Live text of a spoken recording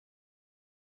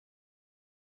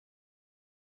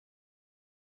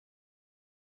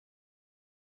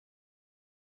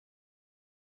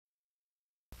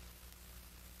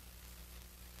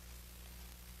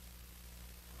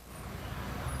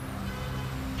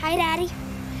Hi, Daddy.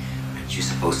 Aren't you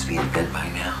supposed to be in bed by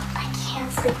now? I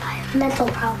can't sleep. I have mental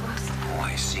problems. Oh,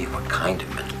 I see. What kind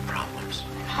of mental problems?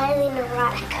 I'm highly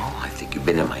neurotic. Oh, I think you've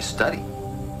been in my study.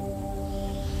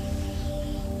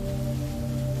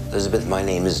 Elizabeth, my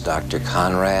name is Dr.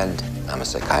 Conrad. I'm a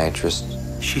psychiatrist.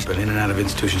 She's been in and out of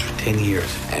institutions for 10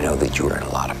 years. I know that you are in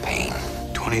a lot of pain.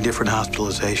 20 different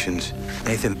hospitalizations.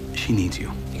 Nathan, she needs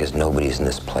you. Because nobody's in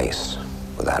this place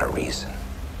without a reason.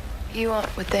 You want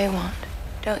what they want,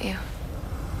 don't you?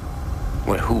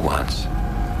 What, who wants?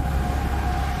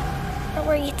 Where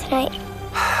were you tonight?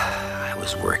 I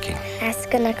was working. That's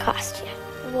gonna cost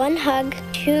you. 1 hug,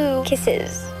 2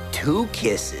 kisses. 2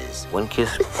 kisses? 1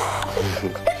 kiss?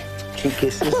 2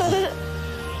 kisses?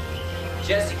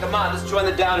 Jesse, come on, let's join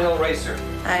the downhill racer.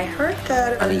 I heard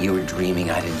that. Honey, you were dreaming.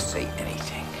 I didn't say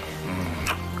anything.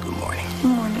 Good morning.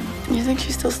 Good morning. You think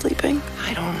she's still sleeping?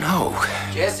 I don't know.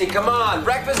 Jesse, come on.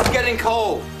 Breakfast is getting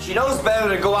cold. She knows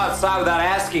better to go outside without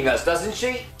asking us, doesn't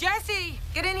she? Jesse,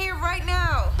 get in here right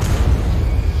now.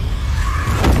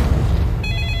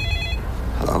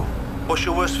 Hello? What's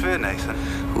your worst fear, Nathan?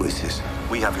 Who is this?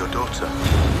 We have your daughter.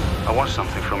 I want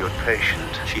something from your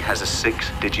patient. She has a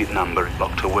 6-digit number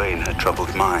locked away in her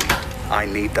troubled mind. I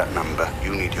need that number.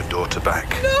 You need your daughter back.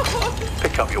 No!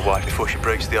 Pick up your wife before she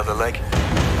breaks the other leg.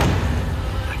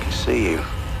 I can see you.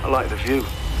 I like the view.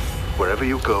 Wherever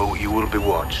you go, you will be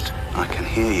watched. I can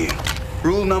hear you.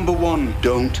 Rule number 1,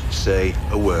 don't say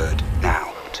a word.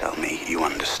 Now, tell me you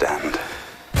understand.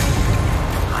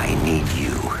 I need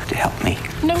you to help me.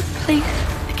 No, please.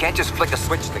 You can't just flick a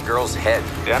switch in the girl's head.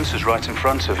 The answer's right in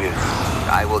front of you.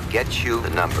 I will get you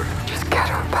the number. Just get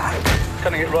her back.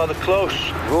 Gonna get rather close.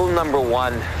 Rule number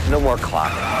 1, no more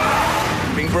clock.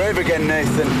 Being brave again,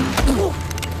 Nathan.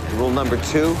 And rule number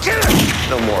 2,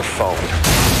 no more phone.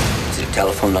 Is it a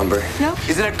telephone number? No.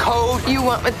 Is it a code? You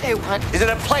want what they want. Is it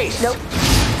a place? Nope.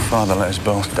 Father let us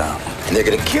both down. And they're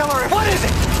gonna kill her. What is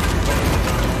it?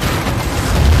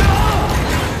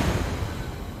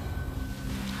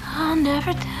 I'll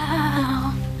never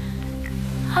tell.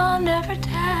 I'll never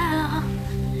tell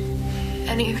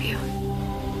any of you.